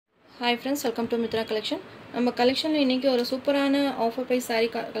Hi friends, welcome to Mitra collection. நம்ம collectionல இன்னைக்கு ஒரு சூப்பரான ஆஃபர் பிரைஸ் saree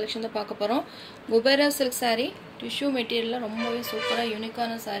collection தான் பார்க்க போறோம். Kubera silk saree, tissue materialல ரொம்பவே சூப்பரா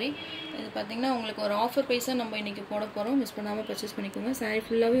யூனிக்கான saree. இது பாத்தீங்கன்னா உங்களுக்கு ஒரு ஆஃபர் பிரைஸா நம்ம இன்னைக்கு போட போறோம். மிஸ் பண்ணாம பர்சேஸ் பண்ணிக்கோங்க. saree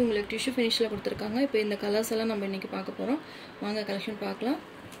ஃபுல்லாவே உங்களுக்கு tissue finishல கொடுத்திருக்காங்க. இப்போ இந்த கலர்ஸ் எல்லாம் நம்ம இன்னைக்கு பார்க்க போறோம். வாங்க collection பார்க்கலாம்.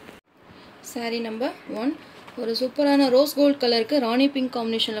 saree number 1 ஒரு சூப்பரான ரோஸ் கோல்ட் கலருக்கு ராணி பிங்க்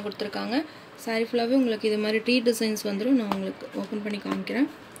காம்பினேஷன்ல கொடுத்திருக்காங்க. saree ஃபுல்லாவே உங்களுக்கு இது மாதிரி ட்ரீ டிசைன்ஸ் வந்துரும். நான் உங்களுக்கு ஓபன் பண்ணி காமிக்கிறேன்.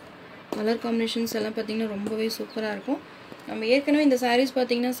 Color combinations எல்லாம் பாத்தீங்கன்னா ரொம்பவே சூப்பரா இருக்கும். நம்ம ஏற்கனவே இந்த sarees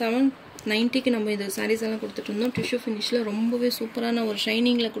பாத்தீங்கன்னா 790 க்கு நம்ம இந்த sarees எல்லாம் கொடுத்துட்டு இருந்தோம். டிஷ்யூ ஃபினிஷ்ல ரொம்பவே சூப்பரான ஒரு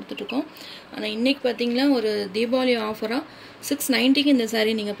ஷைனிங்ல கொடுத்துட்டு இருக்கோம். ஆனா இன்னைக்கு பாத்தீங்கன்னா ஒரு தீபாவளி ஆஃபரா 690 க்கு இந்த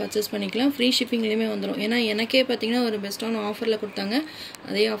saree நீங்க பர்சேஸ் பண்ணிக்கலாம். ஃப்ரீ ஷிப்பிங்லயே வந்துரும். ஏனா எனக்கே பாத்தீங்கன்னா ஒரு பெஸ்டான ஆஃபர்ல கொடுத்தாங்க.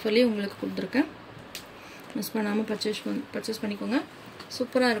 அதே ஆஃபர்லயே உங்களுக்கு கொடுத்திருக்கேன். மிஸ் பண்ணாம பர்சேஸ் பண்ணிக்கோங்க.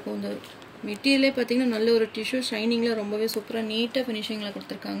 சூப்பரா இருக்கும். இந்த மெட்டீரியலே பாத்தீங்கன்னா நல்ல ஒரு டிஷ்யூ ஷைனிங்ல ரொம்பவே சூப்பரா நீட்டா ஃபினிஷிங்ல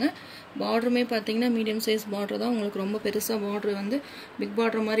கொடுத்திருக்காங்க. பார்டருமே பாத்தீங்கன்னா மீடியம் சைஸ் பார்டர் தான். உங்களுக்கு ரொம்ப பெருசா பார்டர் வந்து பிக்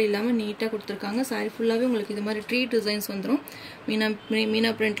பார்டர் மாதிரி இல்லாம நீட்டா கொடுத்திருக்காங்க. saree ஃபுல்லாவே உங்களுக்கு இது மாதிரி ட்ரீ டிசைன்ஸ் வந்துரும்.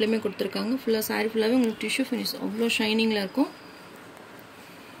 மீனா பிரிண்ட்லயே கொடுத்திருக்காங்க. ஃபுல்லா saree ஃபுல்லாவே உங்களுக்கு டிஷ்யூ ஃபினிஷ் அவ்ளோ ஷைனிங்ல இருக்கும்.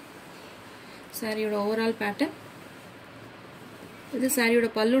 சாரியோட ஓவரால் பேட்டர்ன் இது சாரியோட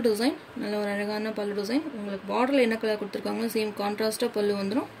பல்லு டிசைன். நல்ல ஒரு அழகான பல்லு டிசைன். உங்களுக்கு பார்டர்ல என்ன கலர் கொடுத்திருக்காங்க சேம் கான்ட்ராஸ்டா பல்லு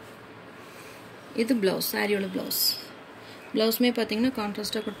வந்துரும். இது blouse சாரியோட blouse மே பாத்தீங்கன்னா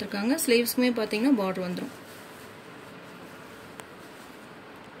கான்ட்ராஸ்டா கொடுத்திருக்காங்க. ஸ்லீவ்ஸ்மே பாத்தீங்கன்னா border வந்துரும்.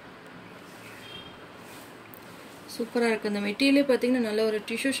 சூப்பரா இருக்கு. இந்த மெட்டீரியல் பாத்தீங்கன்னா நல்ல ஒரு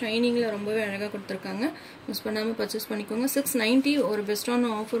டிஷ்யூ ஷைனிங்ல ரொம்பவே அழகா கொடுத்திருக்காங்க. மிஸ் பண்ணாம பர்சேஸ் பண்ணிக்கோங்க. 690 ஒரு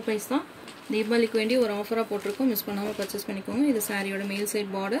பெஸ்டான ஆஃபர் பிரைஸ் தான். தீபாவளிக்கு வேண்டி ஒரு ஆஃபரா போட்டுருக்கோம். மிஸ் பண்ணாம பர்சேஸ் பண்ணிக்கோங்க. இது சாரியோட மேல்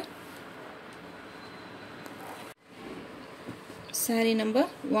side border. saree number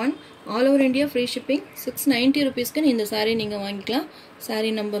 1 all over India free shipping 690 rupees க்கு இந்த saree நீங்க வாங்கிக்கலாம்.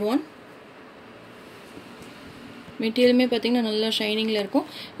 saree number 1 மெட்டீரியலுமே பாத்தீங்கன்னா நல்லா ஷைனிங்ல இருக்கும்.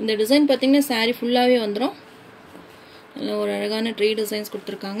 இந்த டிசைன் பாத்தீங்கன்னா saree ஃபுல்லாவே வந்துரும். நல்ல ஒரு அழகான ட்ரீ டிசைன்ஸ்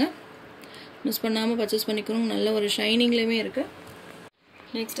கொடுத்திருக்காங்க. மிஸ் பண்ணாம பர்சேஸ் பண்ணிக்கணும். நல்ல ஒரு ஷைனிங்லயே இருக்கு.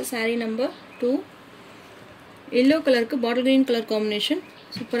 நெக்ஸ்ட் saree number 2 yellow கலருக்கு bottle green கலர் காம்பினேஷன்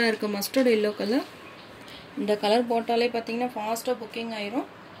சூப்பரா இருக்கு. Mustard yellow colour. இந்த கலர் போட்டாலே பாத்தீங்கன்னா ஃபாஸ்டா புக்கிங் ஆயிரும்.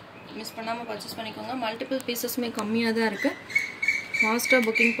 மிஸ் பண்ணாம பர்சேஸ் பண்ணிக்கோங்க. மல்டிபிள் பீசஸ்மே கம்மியா தான் இருக்கு. ஃபாஸ்டா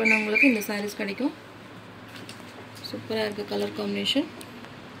புக்கிங் பண்ணவங்களுக்கு இந்த sarees கிடைக்கும். சூப்பரா இருக்கு கலர் காம்பினேஷன்.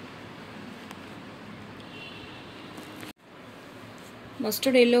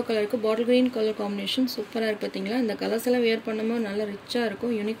 மஸ்டர்ட் yellow கலருக்கு bottle green கலர் காம்பினேஷன் சூப்பரா இருக்கு பாத்தீங்களா? இந்த கலர்ஸ் எல்லாம் wear பண்ணும்போது நல்ல ரிச்சா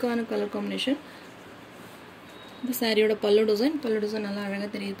இருக்கும். யூனிக்கான கலர் காம்பினேஷன். இந்த சாரியோட பல்லு டிசைன் நல்லா அழகா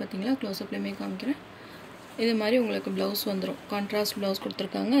தெரியுது பாத்தீங்களா? க்ளோஸ் அப்லயே காமிக்கிறேன். இது மாதிரி உங்களுக்கு blouse வந்துரும். கான்ட்ராஸ்ட் blouse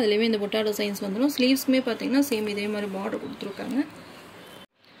கொடுத்திருக்காங்க. அதுலயே இந்த புட்டா டிசைன்ஸ் வந்துரும். ஸ்லீவ்ஸ்மே பாத்தீங்கன்னா சேம் இதே மாதிரி border கொடுத்திருக்காங்க.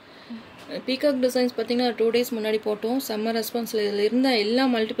 பீகாக் டிசைன்ஸ் பாத்தீங்கன்னா 2 டேஸ் முன்னாடி போட்டோம். சம்மர் ரெஸ்பான்ஸ்ல இதுல இருந்த எல்லா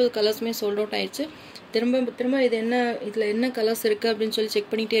மல்டிபிள் கலர்ஸ்மே சோல்ட் அவுட் ஆயிடுச்சு. திரும்ப இதுல என்ன கலர்ஸ் இருக்கு அப்படினு சொல்லி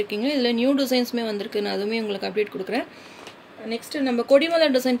செக் பண்ணிட்டே இருக்கீங்க. இதுல நியூ டிசைன்ஸ்மே வந்திருக்கு. நான் அதுமே உங்களுக்கு அப்டேட் கொடுக்கிறேன். நெக்ஸ்ட் நம்ம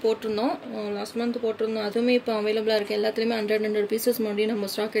கொடிமலர் டிசைன் போட்டுருந்தோம். Last month போட்டுருந்தோம். அதுமே இப்போ அவைலபிளா இருக்கு. எல்லாத்துலயுமே 100 பீசஸ் மறுபடியும் நம்ம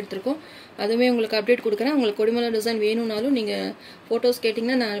ஸ்டாக் எடுத்துருக்கோம். அதுமே உங்களுக்கு அப்டேட் கொடுக்குறேன். உங்களுக்கு கொடிமலர் டிசைன் வேணும்னாலும் நீங்க போட்டோஸ்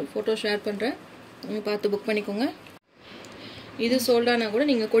கேட்டிங்கன்னா நான் போட்டோ ஷேர் பண்றேன். நீங்க பார்த்து புக் பண்ணிக்கோங்க. இது சோல்டானா கூட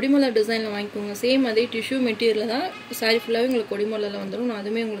நீங்க கொடிமலர் டிசைன்ல வாங்கிக்கோங்க. சேம் அதே டிஷ்யூ மெட்டீரியல் தான். saree ஃபுல்லாவே உங்களுக்கு கொடிமலர்ல வந்துரும். நான்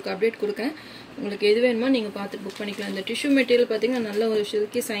அதுமே உங்களுக்கு அப்டேட் கொடுக்கிறேன். உங்களுக்கு எது வேணுமோ நீங்க பார்த்து புக் பண்ணிக்கலாம். இந்த டிஷ்யூ மெட்டீரியல் பாத்தீங்கன்னா நல்ல ஒரு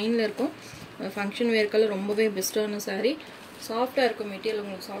சில்கி சைன்ல இருக்கும். ஃபங்க்ஷன் வேர்க்கெல்லாம் ரொம்பவே பெஸ்டான saree. சாஃப்ட்டா இருக்கும் மெட்டீரியல்.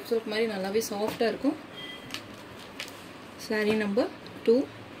 உங்களுக்கு சாஃப்ட் சில்க் மாதிரி நல்லாவே சாஃப்ட்டா இருக்கும். saree number 2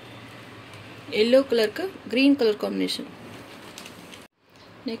 yellow கலருக்கு green colour combination.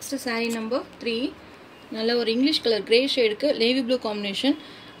 Next saree number 3 நல்ல ஒரு English colour grey ஷேடுக்கு navy blue combination.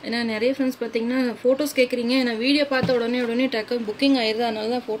 ஏன்னா நிறைய ஃப்ரெண்ட்ஸ் பாத்தீங்கன்னா போட்டோஸ் கேக்குறீங்க. நான் வீடியோ பார்த்த உடனே டக்கு புக்கிங் ஆயிருது. அதனால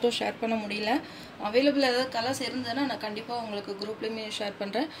தான் போட்டோ ஷேர் பண்ண முடியல. அவைலபிள் ஏதாவது கலர்ஸ் இருந்ததுன்னா நான் கண்டிப்பா உங்களுக்கு குரூப்லயுமே ஷேர்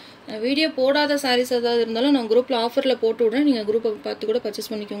பண்றேன். வீடியோ போடாத sarees ஏதாவது இருந்தாலும் நான் குரூப்ல ஆஃபர்ல போட்டு விடுறேன். நீங்க குரூப்பை பார்த்து கூட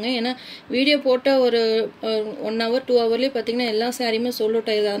பர்ச்சேஸ் பண்ணிக்கோங்க. ஏன்னா வீடியோ போட்ட ஒரு 1 hour 2 hourலயே பாத்தீங்கன்னா எல்லா சாரியுமே சோல்ட்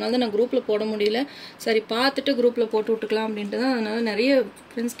அவுட் ஆயிடுது. அதனால தான் நான் குரூப்ல போட முடியல. சரி பார்த்துட்டு குரூப்ல போட்டு விட்டுக்கலாம் அப்படின்ட்டு தான். அதனால நிறைய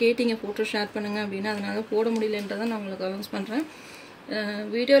ஃப்ரெண்ட்ஸ் கேட்டீங்க போட்டோ ஷேர் பண்ணுங்க அப்படின்னு. அதனால போட முடியலன்றதை நான் உங்களுக்கு அனௌன்ஸ் பண்றேன்.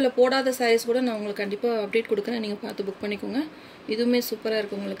 வீடியோல போடாத sarees கூட நான் உங்களுக்கு கண்டிப்பா அப்டேட் கொடுக்கிறேன். நீங்க பார்த்து புக் பண்ணிக்கோங்க. இதுவுமே சூப்பரா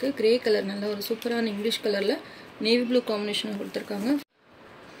இருக்கு. உங்களுக்கு கிரே கலர் நல்ல ஒரு சூப்பரான இங்கிலீஷ் கலர்ல நேவி ப்ளூ காம்பினேஷன் கொடுத்திருக்காங்க.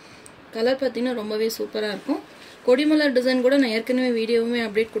 கலர் பாத்தீங்கன்னா ரொம்பவே சூப்பரா இருக்கும். கொடிமலர் டிசைன் கூட நான் ஏற்கனவே வீடியோவுமே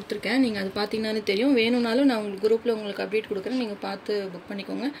அப்டேட் கொடுத்திருக்கேன். நீங்க அது பாத்தீங்கன்னாலே தெரியும். வேணும்னாலும் நான் உங்களுக்கு குரூப்ல உங்களுக்கு அப்டேட் கொடுக்கிறேன். நீங்க பார்த்து புக்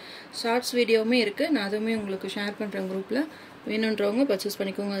பண்ணிக்கோங்க. ஷார்ட்ஸ் வீடியோவுமே இருக்கு. நான் அதுவுமே உங்களுக்கு ஷேர் பண்றேன் குரூப்ல. வேணும்ன்றவங்க பர்ச்சேஸ்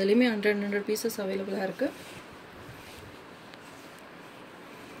பண்ணிக்கோங்க. அதுலயுமே 100 பீசஸ் அவைலபிளா இருக்கு.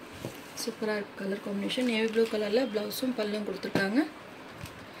 சூப்பராக இருக்குது கலர் காம்பினேஷன். நேவி ப்ளூ கலரில் ப்ளவுஸும் பல்லும் கொடுத்துருக்காங்க.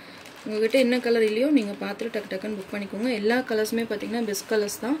 உங்கள்கிட்ட என்ன கலர் இல்லையோ நீங்கள் பார்த்துட்டு டக்கு டக்குன்னு புக் பண்ணிக்கோங்க. எல்லா கலர்ஸுமே பார்த்தீங்கன்னா பெஸ்ட்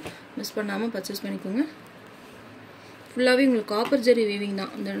கலர்ஸ் தான், மிஸ் பண்ணாமல் பர்ச்சேஸ் பண்ணிக்கோங்க. ஃபுல்லாகவே உங்களுக்கு காப்பர் ஜெரி வீவிங்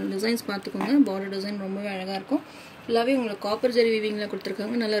தான். இந்த டிசைன்ஸ் பார்த்துக்கோங்க, பார்டர் டிசைன் ரொம்பவே அழகாக இருக்கும். ஃபுல்லாகவே உங்களுக்கு காப்பர் ஜெரி வீவிங்கில்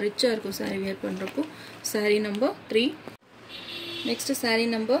கொடுத்துருக்காங்க. நல்லா ரிச்சாக இருக்கும் சாரீ வியர் பண்ணுறப்போ. Sari number 3. Next sari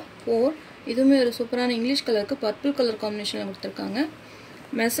number 4. இதுவுமே ஒரு சூப்பரான இங்கிலீஷ் கலருக்கு பர்பிள் கலர் காம்பினேஷனில் கொடுத்துருக்காங்க.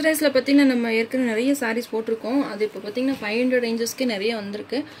 மெசரைஸில் பார்த்தீங்கன்னா நம்ம ஏற்கனவே நிறைய சாரீஸ் போட்டிருக்கோம். அது இப்போ பார்த்தீங்கன்னா 500 ரேஞ்சஸ்க்கே நிறைய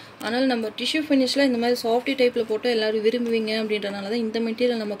வந்திருக்கு. ஆனால் நம்ம டிஷ்யூ ஃபினிஷில் இந்த மாதிரி சாஃப்டி டைப்பில் போட்டால் எல்லோரும் விரும்புவீங்க அப்படின்றனால தான் இந்த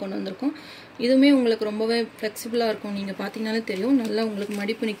மெட்டீரியல் நம்ம கொண்டு வந்திருக்கோம். இதுவுமே உங்களுக்கு ரொம்பவே ஃப்ளெக்சிபிளாக இருக்கும். நீங்கள் பார்த்தீங்கன்னாலே தெரியும், நல்லா உங்களுக்கு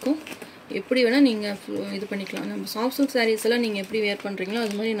மடிப்பு நிற்கும். எப்படி வேணால் நீங்கள் இது பண்ணிக்கலாம். நம்ம சாஃப்ட் சில்க் சாரீஸ் எல்லாம் நீங்கள் எப்படி வேர் பண்ணுறீங்களோ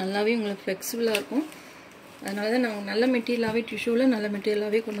அது மாதிரி நல்லாவே உங்களுக்கு ஃப்ளெக்சிபிளாக இருக்கும். அதனால தான் நான் நல்ல மெட்டீரியலாகவே டிஷ்யூவில் நல்ல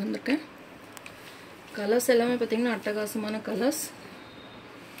மெட்டீரியலாகவே கொண்டு வந்திருக்கேன். கலர்ஸ் எல்லாமே பார்த்தீங்கன்னா அட்டகாசமான கலர்ஸ்.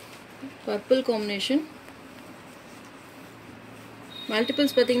 Purple combination.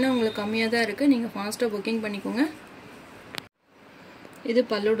 மல்டிபிள்ஸ் பார்த்தீங்கன்னா உங்களுக்கு கம்மியாக தான் இருக்குது. நீங்கள் ஃபாஸ்ட்டாக புக்கிங் பண்ணிக்கோங்க. இது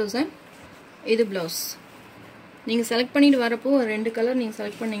பல்லு டிசைன், இது ப்ளவுஸ். நீங்கள் செலக்ட் பண்ணிட்டு வரப்போ 2 கலர் நீங்கள்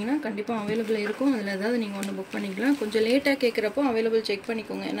செலக்ட் பண்ணிங்கன்னா கண்டிப்பாக அவைலபிள் இருக்கும். அதில் ஏதாவது நீங்கள் ஒன்று புக் பண்ணிக்கலாம். கொஞ்சம் லேட்டாக கேட்குறப்போ அவைலபிள் செக்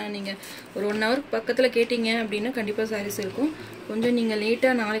பண்ணிக்கோங்க. ஏன்னா நீங்கள் ஒரு 1 ஹவருக்கு பக்கத்தில் கேட்டிங்க அப்படின்னா கண்டிப்பாக சாரீஸ் இருக்கும். கொஞ்சம் நீங்கள்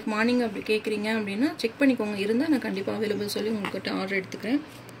லேட்டாக நாளைக்கு மார்னிங் அப்படி கேட்குறீங்க அப்படின்னா செக் பண்ணிக்கோங்க. இருந்தால் நான் கண்டிப்பாக அவைலபிள் சொல்லி உங்கள்கிட்ட ஆர்டர் எடுத்துக்கிறேன்.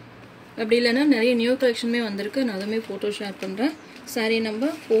 அப்படி இல்லைன்னா நிறைய நியூ கலெக்ஷனுமே வந்திருக்கு. நான் அதுவுமே ஃபோட்டோ ஷேர் பண்ணுறேன். Sari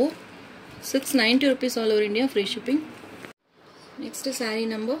number 4. 690 rupees all over India, free shipping. Next sari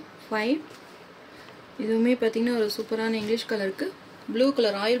number 5. இதுவுமே பார்த்தீங்கன்னா ஒரு சூப்பரான இங்கிலீஷ் கலருக்கு ப்ளூ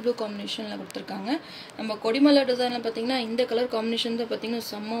கலர் ஆயில் ப்ளூ காம்பினேஷனில் கொடுத்துருக்காங்க. நம்ம கொடிமலை டிசைனில் பார்த்தீங்கன்னா இந்த கலர் காம்பினேஷன் தான் பார்த்தீங்கன்னா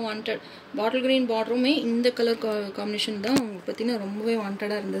செம்ம வாண்டட். பாட்டில் கிரீன் பார்டருமே இந்த கலர் காம்பினேஷன் தான் உங்களுக்கு பார்த்தீங்கன்னா ரொம்பவே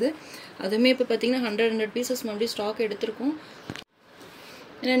வாண்டடாக இருந்தது. அதுவுமே இப்போ பார்த்தீங்கன்னா 100 பீசஸ் மறுபடியும் ஸ்டாக் எடுத்திருக்கோம்.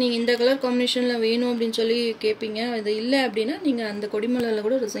 ஏன்னா நீங்கள் இந்த கலர் காம்பினேஷனில் வேணும் அப்படின்னு சொல்லி கேட்பீங்க. அது இல்லை அப்படின்னா நீங்கள் அந்த கொடிமலையில்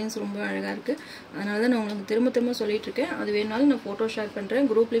கூட டிசைன்ஸ் ரொம்ப அழகாக இருக்குது. அதனால தான் நான் உங்களுக்கு திரும்ப திரும்ப சொல்லிகிட்ருக்கேன். அது வேணாலும் நான் ஃபோட்டோ ஷேர் பண்ணுறேன்,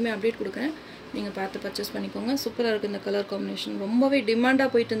 குரூப்லேயுமே அப்டேட் கொடுக்குறேன். நீங்கள் பார்த்து பர்ச்சேஸ் பண்ணிக்கோங்க. சூப்பராக இருக்குது இந்த கலர் காம்பினேஷன். ரொம்பவே டிமாண்டாக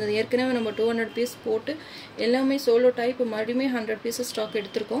போயிட்டு இருந்தது. ஏற்கனவே நம்ம 200 பீஸ் போட்டு எல்லாமே சோலோ டைப் மறுபடியுமே 100 பீசஸ் ஸ்டாக்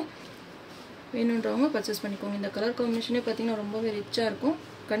எடுத்திருக்கோம். வேணுன்றவங்க பர்ச்சேஸ் பண்ணிக்கோங்க. இந்த கலர் காம்பினேஷனே பார்த்தீங்கன்னா ரொம்பவே ரிச்சாக இருக்கும்.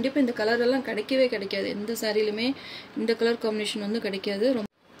 கண்டிப்பாக இந்த கலரெல்லாம் கிடைக்கவே கிடைக்காது. எந்த சாரிலுமே இந்த கலர் காம்பினேஷன் வந்து கிடைக்காது.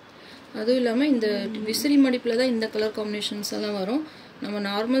 அதுவும் இல்லாமல் இந்த விசிறி மடிப்பில் தான் இந்த கலர் காம்பினேஷன்ஸ் எல்லாம் வரும். நம்ம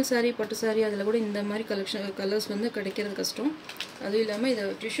நார்மல் சாரீ பட்டு சாரீ அதில் கூட இந்த மாதிரி கலர்ஸ் வந்து கிடைக்கிறது கஷ்டம். அதுவும் இல்லாமல் இதை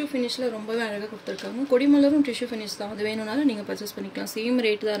டிஷ்யூ ஃபினிஷில் ரொம்பவே அழகாக கொடுத்துருக்காங்க. கொடிமலரும் டிஷ்யூ ஃபினிஷ் தான். அது வேணும்னாலும் நீங்கள் பர்ச்சேஸ் பண்ணிக்கலாம். சேம்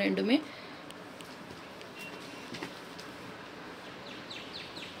ரேட் தான் ரெண்டுமே.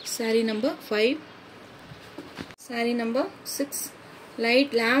 Sari number 5. Sari number 6.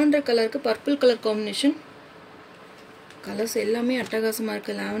 Light lavender கலருக்கு பர்பிள் கலர் காம்பினேஷன். கலர்ஸ் எல்லாமே அட்டகாசமாக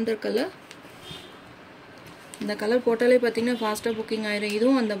இருக்குது. Lavender colour. இந்த கலர் போட்டாலே பார்த்தீங்கன்னா ஃபாஸ்ட்டாக புக்கிங் ஆயிடும்.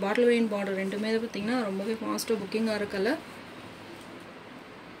 இதுவும் அந்த பாட்டில் கிரீன் பார்டர் ரெண்டுமே பார்த்தீங்கன்னா ரொம்பவே ஃபாஸ்ட்டாக புக்கிங் ஆகிற கலர்.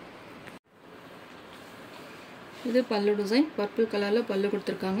 இது பல்லு டிசைன், பர்பிள் கலரில் பல்லு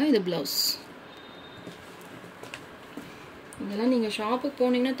கொடுத்துருக்காங்க. இது ப்ளவுஸ். இதெல்லாம் நீங்கள் ஷாப்புக்கு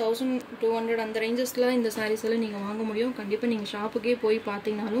போனீங்கன்னா 1200 அந்த ரேஞ்சஸ்லாம் இந்த சாரீஸ் எல்லாம் நீங்கள் வாங்க முடியும். கண்டிப்பாக நீங்கள் ஷாப்புக்கே போய்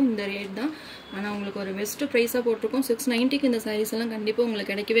பார்த்தீங்கனாலும் இந்த ரேட் தான். ஆனால் உங்களுக்கு ஒரு பெஸ்ட்டு ப்ரைஸாக போட்டிருக்கோம். 690க்கு இந்த சாரீஸ் எல்லாம் கண்டிப்பாக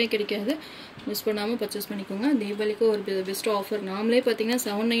உங்களுக்கு கிடைக்கவே கிடைக்காது. மிஸ் பண்ணாமல் பர்ச்சேஸ் பண்ணிக்கோங்க. தீபாவளிக்கு ஒரு பெஸ்ட் ஆஃபர். நாமளே பார்த்தீங்கன்னா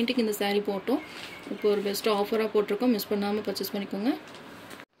 790க்கு இந்த சாரீ போட்டோம். இப்போ ஒரு பெஸ்ட் ஆஃபராக போட்டிருக்கோம். மிஸ் பண்ணாமல் பர்ச்சேஸ் பண்ணிக்கோங்க.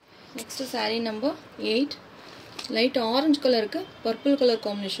 Next sari number 8. Light orange கலருக்கு purple colour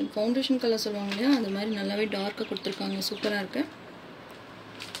combination. Foundation colour சொல்லுவாங்க இல்லையா, அது மாதிரி நல்லாவே டார்க்காக கொடுத்துருக்காங்க. சூப்பராக இருக்குது.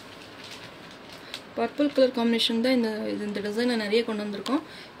 பர்பிள் கலர் காம்பினேஷன் தான் இந்த டிசைனை நிறைய கொண்டு வந்திருக்கோம்.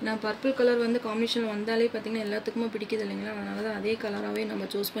 ஏன்னா பர்பிள் கலர் வந்து காம்பினேஷன் வந்தாலே பார்த்தீங்கன்னா எல்லாத்துக்குமே பிடிக்குது இல்லைங்களா. அதனால தான் அதே கலராகவே நம்ம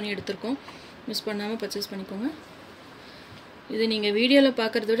சூஸ் பண்ணி எடுத்திருக்கோம். மிஸ் பண்ணாமல் பர்ச்சேஸ் பண்ணிக்கோங்க. இது நீங்கள் வீடியோவில்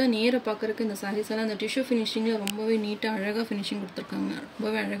பார்க்குறத விட நேராக பார்க்குறதுக்கு இந்த சாரீஸ் எல்லாம் இந்த டிஷ்யூ ஃபினிஷிங்கில் ரொம்பவே நீட்டாக அழகாக ஃபினிஷிங் கொடுத்துருக்காங்க.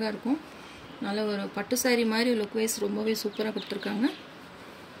 ரொம்பவே அழகாக இருக்கும். நல்ல ஒரு பட்டு சாரீ மாதிரி லுக் வைஸ் ரொம்பவே சூப்பராக கொடுத்துருக்காங்க.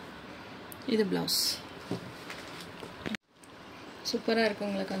 இது ப்ளவுஸ். சூப்பராக இருக்கும்.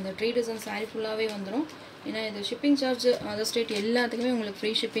 உங்களுக்கு அந்த 3 டிசைன் சாரீ ஃபுல்லாகவே வந்துடும். ஏன்னா இது ஷிப்பிங் சார்ஜ் அதர் ஸ்டேட் எல்லாத்துக்குமே உங்களுக்கு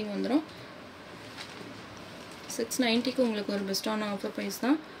ஃப்ரீ ஷிப்பிங் வந்துடும். 690க்கு உங்களுக்கு ஒரு பெஸ்ட்டான ஆஃபர் ப்ரைஸ்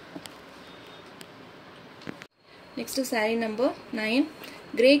தான். Next sari number 9.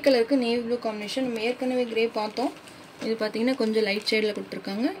 கிரே கலருக்கு நேவி ப்ளூ காம்பினேஷன். நம்ம ஏற்கனவே கிரே பார்த்தோம். இது பார்த்தீங்கன்னா கொஞ்சம் லைட் ஷேடில்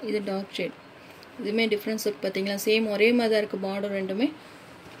கொடுத்துருக்காங்க. இது டார்க் ஷேட். இதுவுமே டிஃப்ரென்ஸ் இருக்குது பார்த்தீங்களா. சேம் ஒரே மாதிரி தான் இருக்குது பார்டர் ரெண்டுமே.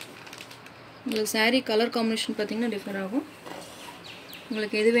 உங்களுக்கு சாரீ கலர் காம்பினேஷன் பார்த்தீங்கன்னா டிஃபர் ஆகும்.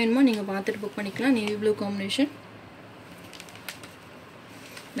 உங்களுக்கு எது வேணுமோ நீங்கள் பார்த்துட்டு புக் பண்ணிக்கலாம். Navy blue combination.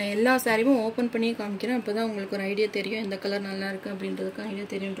 நான் எல்லா சாரியும் ஓப்பன் பண்ணி காமிக்கிறேன். அப்போ தான் உங்களுக்கு ஒரு ஐடியா தெரியும் எந்த கலர் நல்லா இருக்குது அப்படின்றதுக்கு ஐடியா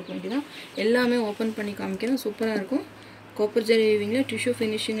தெரியுன்றதுக்கு வேண்டி தான் எல்லாமே ஓப்பன் பண்ணி காமிக்கிறேன். சூப்பராக இருக்கும். காப்பர் ஜரி வீவிங்கில் டிஷ்யூ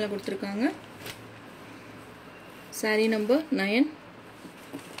ஃபினிஷிங்கில் கொடுத்துருக்காங்க. Sari number 9.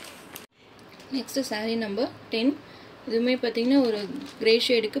 Next sari number 10. இதுவுமே பார்த்தீங்கன்னா ஒரு கிரே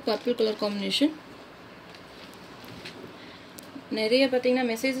ஷேடுக்கு பர்பிள் கலர் காம்பினேஷன். நிறைய பார்த்தீங்கன்னா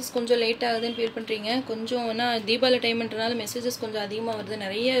மெசேஜஸ் கொஞ்சம் லேட் ஆகுதுன்னு ஃபீல் பண்ணுறீங்க. கொஞ்சம் ஆனால் தீபாவளி டைம்ன்றனால மெசேஜஸ் கொஞ்சம் அதிகமாக வருது.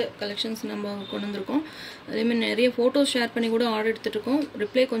 நிறைய கலெக்ஷன்ஸ் நம்ம கொண்டு வந்திருக்கோம். அதேமாதிரி நிறைய ஃபோட்டோஸ் ஷேர் பண்ணி கூட ஆர்டர் எடுத்துகிட்ருக்கோம்.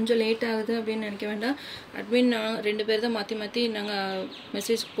 ரிப்ளை கொஞ்சம் லேட் ஆகுது அப்படின்னு நினைக்க வேண்டாம். அட்மின் நான் 2 பேர் தான் மாற்றி நாங்கள்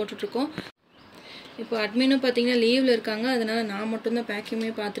மெசேஜ் போட்டுட்ருக்கோம். இப்போ அட்மினும் பார்த்தீங்கன்னா லீவில் இருக்காங்க. அதனால் நான் மட்டும்தான்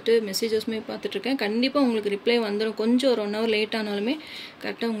பேக்கிங்குமே பார்த்துட்டு மெசேஜஸுமே பார்த்துட்ருக்கேன். கண்டிப்பாக உங்களுக்கு ரிப்ளை வந்துடும். கொஞ்சம் ஒரு 1 hour லேட் ஆனாலுமே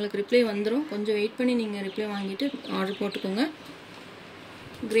கரெக்டாக உங்களுக்கு ரிப்ளை வந்துடும். கொஞ்சம் வெயிட் பண்ணி நீங்கள் ரிப்ளை வாங்கிட்டு ஆர்டர் போட்டுக்கோங்க.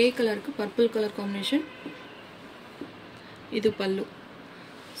 கிரே கலருக்கு பர்பிள் கலர் காம்பினேஷன். இது பல்லு.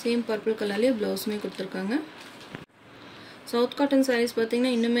 சேம் பர்பிள் கலர்லேயே ப்ளவுஸுமே கொடுத்துருக்காங்க. சவுத் காட்டன் சாரீஸ்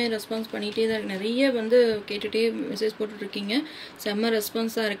பார்த்தீங்கன்னா இன்னுமே ரெஸ்பான்ஸ் பண்ணிகிட்டே தான் இருக்குது. நிறைய கேட்டுகிட்டே மெசேஜ் போட்டுட்ருக்கீங்க. செம்ம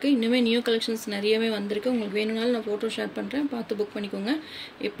ரெஸ்பான்ஸாக இருக்குது. இன்னுமே நியூ கலெக்ஷன்ஸ் நிறையவே வந்திருக்கு. உங்களுக்கு வேணும்னாலும் நான் ஃபோட்டோ ஷேர் பண்ணுறேன், பார்த்து புக் பண்ணிக்கோங்க.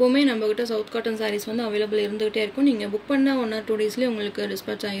 எப்போவுமே நம்மக்கிட்ட சவுத் காட்டன் சாரீஸ் அவைலபிள் இருந்துகிட்டே இருக்கும். நீங்கள் புக் பண்ணால் 1 or 2 daysலேயே உங்களுக்கு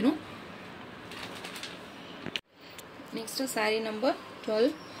டிஸ்பேச் ஆகிரும். Next sari number 12.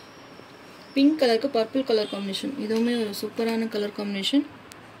 பிங்க் கலருக்கு பர்பிள் கலர் காம்பினேஷன். இதுவுமே ஒரு சூப்பரான கலர் காம்பினேஷன்.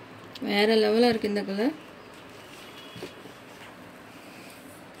 வேறு லெவலாக இருக்குது இந்த கலர்.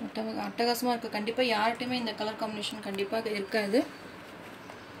 அட்டகாசமாக இருக்குது. கண்டிப்பாக யார்கிட்டையுமே இந்த கலர் காம்பினேஷன் கண்டிப்பாக இருக்காது.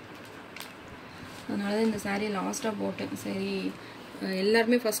 அதனால தான் இந்த சாரீ லாஸ்ட்டாக போட்டேன். சரி,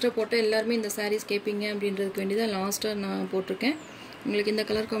 எல்லாருமே ஃபஸ்ட்டாக போட்டேன், எல்லாருமே இந்த சாரீஸ் கேட்பீங்க அப்படின்றதுக்கு வேண்டி தான் லாஸ்ட்டாக நான் போட்டிருக்கேன். உங்களுக்கு இந்த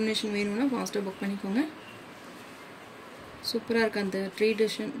கலர் காம்பினேஷன் வேணும்னா ஃபாஸ்ட்டாக புக் பண்ணிக்கோங்க. சூப்பராக இருக்குது. அந்த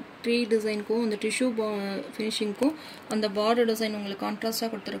ட்ரீ டிசைனுக்கும் அந்த டிஷ்யூ ஃபினிஷிங்க்கும் அந்த பார்டர் டிசைன் உங்களுக்கு கான்ட்ராஸ்ட்டாக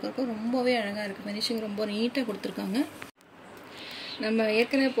கொடுத்துருக்கறக்கும் ரொம்பவே அழகாக இருக்குது. ஃபினிஷிங் ரொம்ப நீட்டாக கொடுத்துருக்காங்க. நம்ம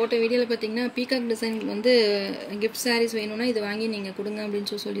ஏற்கனவே போட்ட வீடியோவில் பார்த்தீங்கன்னா பீகாக் டிசைன் கிஃப்ட் சாரீஸ் வேணும்னா இது வாங்கி நீங்கள் கொடுங்க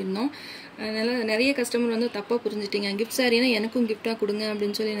அப்படின்னு சொல்லியிருந்தோம். அதனால் நிறைய கஸ்டமர் தப்பாக புரிஞ்சுட்டீங்க. கிஃப்ட் சாரீனா எனக்கும் கிஃப்டாக கொடுங்க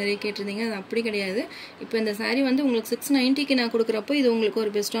அப்படின்னு சொல்லி நிறைய கேட்டிருந்தீங்க. அது அப்படி கிடையாது. இப்போ இந்த சாரீ உங்களுக்கு 690க்கு நான் கொடுக்குறப்போ இது உங்களுக்கு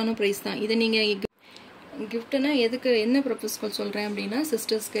ஒரு பெஸ்ட்டான ப்ரைஸ் தான். இதை நீங்கள் கிஃப்ட்டுனா எதுக்கு என்ன ப்ரப்போஸ்க்கு சொல்கிறேன் அப்படின்னா,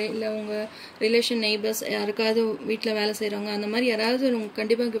 சிஸ்டர்ஸ்க்கு இல்லை உங்கள் ரிலேஷன் நெய்பர்ஸ் யாருக்காவது வீட்டில் வேலை செய்கிறவங்க அந்த மாதிரி யாராவது உங்களுக்கு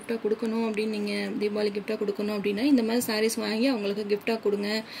கண்டிப்பாக கிஃப்டாக கொடுக்கணும் அப்படின்னு நீங்கள் தீபாவளி கிஃப்டாக கொடுக்கணும் அப்படின்னா இந்த மாதிரி சாரீஸ் வாங்கி அவங்களுக்கு கிஃப்டாக கொடுங்க.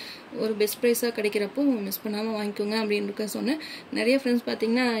 ஒரு பெஸ்ட் ப்ரைஸாக கிடைக்கிறப்போ மிஸ் பண்ணாமல் வாங்கிக்கோங்க அப்படின்னு சொன்னேன். நிறைய ஃப்ரெண்ட்ஸ்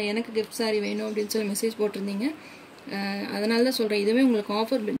பார்த்தீங்கன்னா எனக்கு கிஃப்ட் சாரீ வேணும் அப்படின்னு சொல்லி மெசேஜ் போட்டிருந்தீங்க. அதனால தான் சொல்கிறேன். இதுவே உங்களுக்கு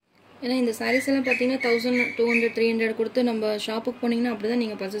ஆஃபர். ஏன்னா இந்த சாரீஸ் எல்லாம் பார்த்தீங்கன்னா 1200 300 கொடுத்து நம்ம ஷாப்புக்கு போனீங்கன்னா அப்படி தான்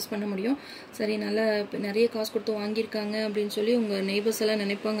நீங்கள் பர்ச்சேஸ் பண்ண முடியும். சரி, நல்லா நிறைய காசு கொடுத்து வாங்கியிருக்காங்க அப்படின்னு சொல்லி உங்கள் நெய்பர்ஸ் எல்லாம்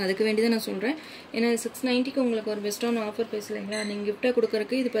நினைப்பாங்க. அதுக்கு வேண்டி தான் நான் சொல்கிறேன். ஏன்னா 690க்கு உங்களுக்கு ஒரு பெஸ்ட்டான ஆஃபர் பேசலைங்களா. நீங்கள் கிஃப்டாக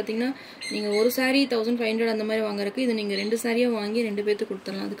கொடுக்குறக்கு இது பார்த்தீங்கன்னா நீங்கள் ஒரு சாரீ 1500 அந்த மாதிரி வாங்குறதுக்கு இது நீங்கள் 2 சாரியாக வாங்கி 2 பேர்த்துக்கு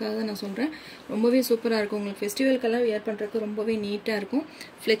கொடுத்துடலாம். அதுக்காக தான் நான் சொல்கிறேன். ரொம்பவே சூப்பராக இருக்கும். உங்களுக்கு ஃபெஸ்டிவல்க்கெல்லாம் வியர் பண்ணுறதுக்கு ரொம்பவே நீட்டாக இருக்கும்,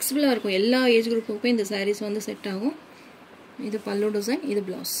 ஃப்ளெக்சிபிளாக இருக்கும். எல்லா ஏஜ் குரூப்புக்கும் இந்த சாரீஸ் செட் ஆகும். இது பல்லு டிசைன், இது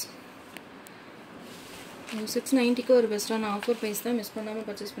ப்ளவுஸ். 690க்கு ஒரு பெஸ்ட்டான ஆஃபர் ப்ரைஸ் தான். மிஸ் பண்ணாமல்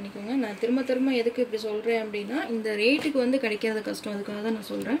பர்ச்சேஸ் பண்ணிக்கோங்க. நான் திரும்ப எதுக்கு இப்படி சொல்கிறேன் அப்படின்னா இந்த ரேட்டுக்கு கிடைக்காத கஷ்டம். அதுக்காக தான் நான்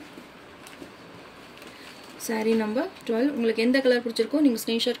சொல்கிறேன். சாரீ நம்பர் 12. உங்களுக்கு எந்த கலர் பிடிச்சிருக்கோ நீங்கள்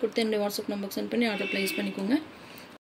ஸ்க்ரீன்ஷாட் கொடுத்து என்னுடைய வாட்ஸ்அப் நம்பருக்கு சென்ட் பண்ணி ஆர்டர் ப்ளேஸ் பண்ணிக்கோங்க.